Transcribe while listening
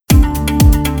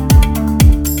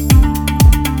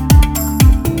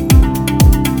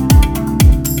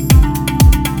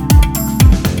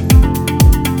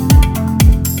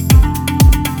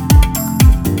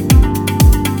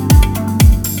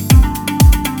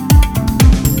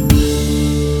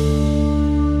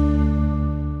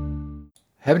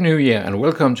Happy New Year and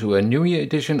welcome to a New Year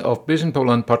edition of Business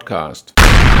Poland podcast.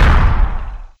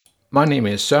 My name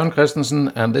is Søren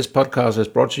Christensen and this podcast is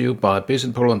brought to you by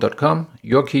businesspoland.com,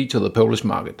 your key to the Polish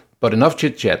market. But enough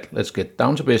chit chat, let's get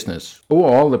down to business.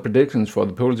 Overall, the predictions for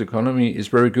the Polish economy is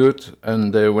very good,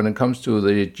 and when it comes to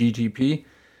the GDP,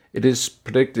 it is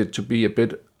predicted to be a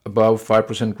bit above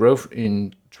 5% growth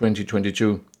in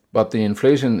 2022. But the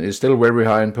inflation is still very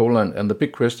high in Poland, and the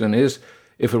big question is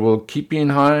if it will keep being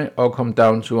high or come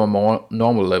down to a more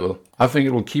normal level. I think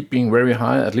it will keep being very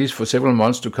high, at least for several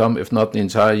months to come, if not the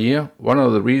entire year. One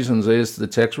of the reasons is the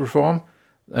tax reform,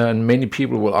 and many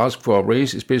people will ask for a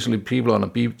raise, especially people on a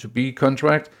B2B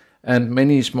contract, and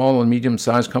many small and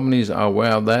medium-sized companies are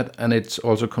aware of that, and it's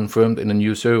also confirmed in a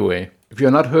new survey. If you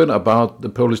have not heard about the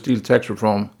Polish steel tax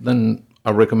reform, then I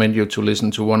recommend you to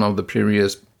listen to one of the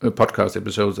previous podcast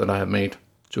episodes that I have made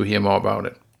to hear more about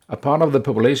it. A part of the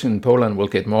population in Poland will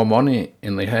get more money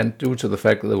in their hand due to the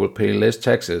fact that they will pay less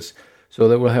taxes, so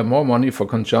they will have more money for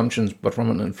consumption, but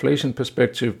from an inflation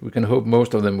perspective, we can hope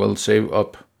most of them will save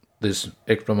up this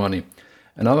extra money.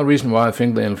 Another reason why I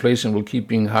think the inflation will keep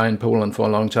being high in Poland for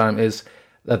a long time is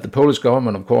that the Polish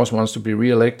government, of course, wants to be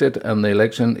re-elected, and the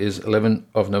election is 11th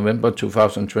of November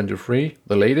 2023,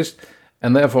 the latest,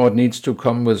 and therefore it needs to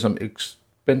come with some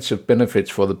expensive benefits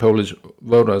for the Polish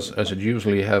voters, as it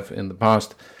usually have in the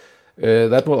past.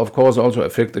 That will, of course, also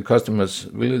affect the customers'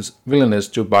 willingness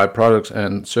to buy products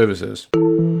and services.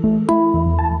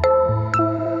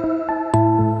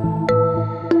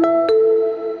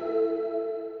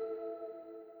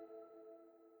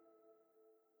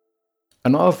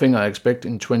 Another thing I expect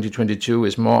in 2022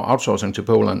 is more outsourcing to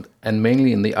Poland, and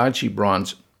mainly in the IT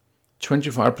branch.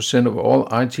 25% of all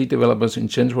IT developers in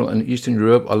Central and Eastern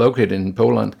Europe are located in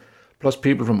Poland, plus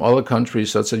people from other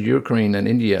countries such as Ukraine and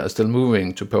India are still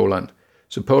moving to Poland.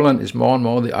 So Poland is more and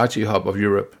more the IT hub of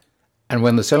Europe. And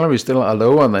when the salaries still are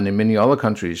lower than in many other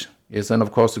countries, yes, then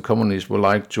of course the companies will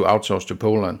like to outsource to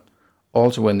Poland,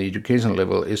 also when the education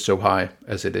level is so high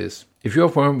as it is. If your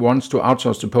firm wants to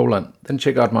outsource to Poland, then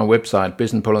check out my website,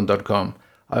 businesspoland.com.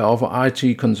 I offer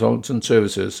IT consultant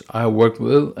services. I have worked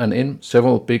with and in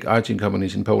several big IT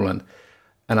companies in Poland,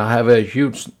 and I have a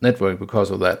huge network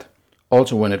because of that,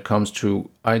 also when it comes to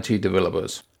IT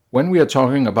developers. When we are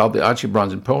talking about the IT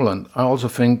branch in Poland, I also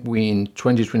think we in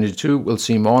 2022 will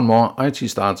see more and more IT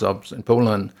startups in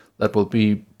Poland that will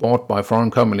be bought by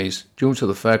foreign companies due to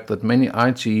the fact that many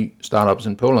IT startups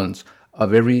in Poland are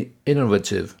very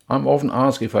innovative. I'm often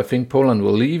asked if I think Poland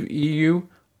will leave EU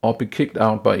or be kicked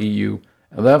out by EU.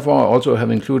 And therefore, I also have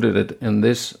included it in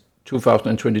this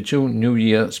 2022 New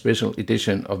Year special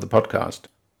edition of the podcast.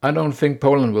 I don't think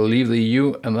Poland will leave the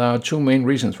EU, and there are two main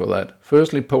reasons for that.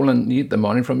 Firstly, Poland needs the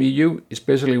money from EU,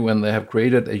 especially when they have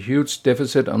created a huge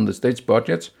deficit on the state's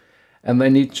budgets, and they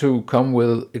need to come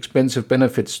with expensive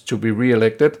benefits to be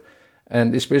re-elected,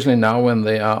 and especially now when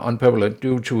they are unpopular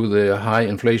due to the high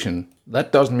inflation.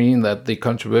 That doesn't mean that the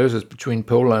controversies between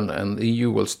Poland and the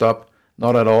EU will stop,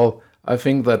 not at all. I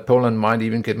think that Poland might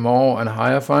even get more and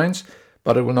higher fines,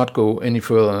 but it will not go any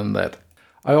further than that.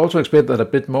 I also expect that a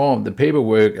bit more of the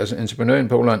paperwork as an entrepreneur in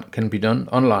Poland can be done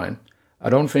online. I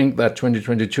don't think that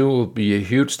 2022 will be a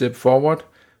huge step forward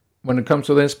when it comes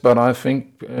to this, but I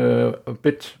think a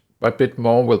bit by bit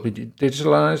more will be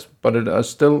digitalized, but it is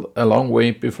still a long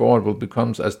way before it will become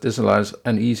as digitalized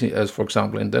and easy as, for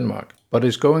example, in Denmark. But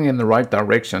it's going in the right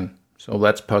direction, so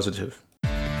that's positive.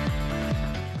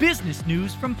 Business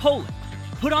news from Poland,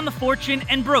 put on the Fortune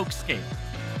and Broke scale.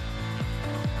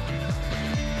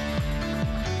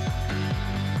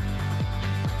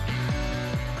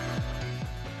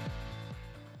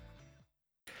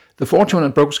 The Fortune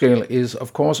and Broke scale is,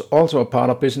 of course, also a part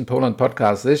of Business Poland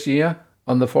podcast this year.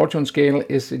 On the Fortune scale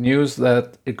is the news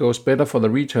that it goes better for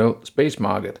the retail space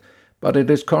market, but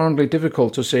it is currently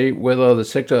difficult to say whether the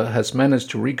sector has managed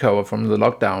to recover from the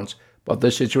lockdowns, but the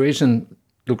situation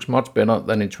looks much better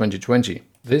than in 2020.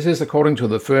 This is according to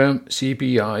the firm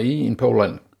CBRE in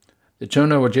Poland. The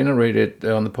turnover generated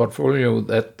on the portfolio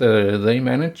that they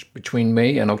managed between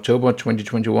May and October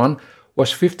 2021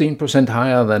 was 15%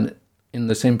 higher than in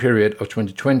the same period of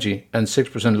 2020 and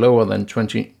 6% lower than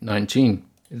 2019.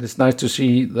 It is nice to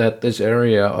see that this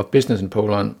area of business in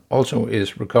Poland also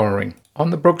is recovering. On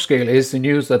the Broke scale is the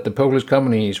news that the Polish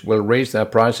companies will raise their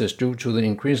prices due to the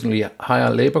increasingly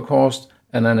higher labor costs,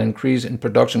 and an increase in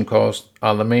production costs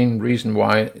are the main reason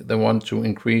why they want to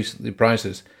increase the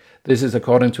prices. This is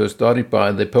according to a study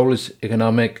by the Polish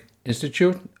Economic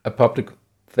Institute, a public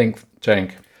think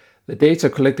tank. The data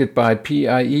collected by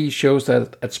PIE shows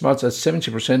that as much as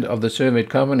 70% of the surveyed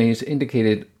companies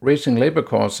indicated raising labor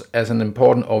costs as an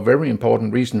important or very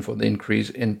important reason for the increase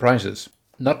in prices.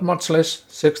 Not much less,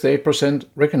 68%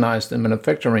 recognize the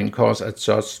manufacturing cost as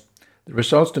such. The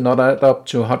results do not add up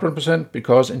to 100%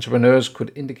 because entrepreneurs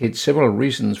could indicate several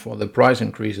reasons for the price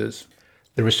increases.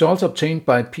 The results obtained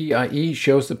by PIE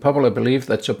shows the popular belief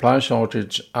that supply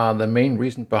shortages are the main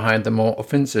reason behind the more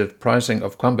offensive pricing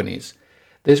of companies.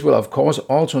 This will of course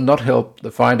also not help the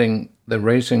fighting the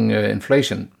rising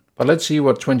inflation. But let's see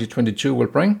what 2022 will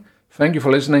bring. Thank you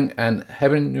for listening and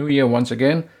Happy New Year once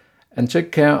again. And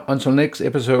take care until next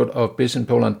episode of Biz in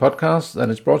Poland podcast that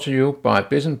is brought to you by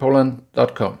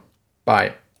bizinpoland.com.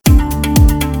 Bye.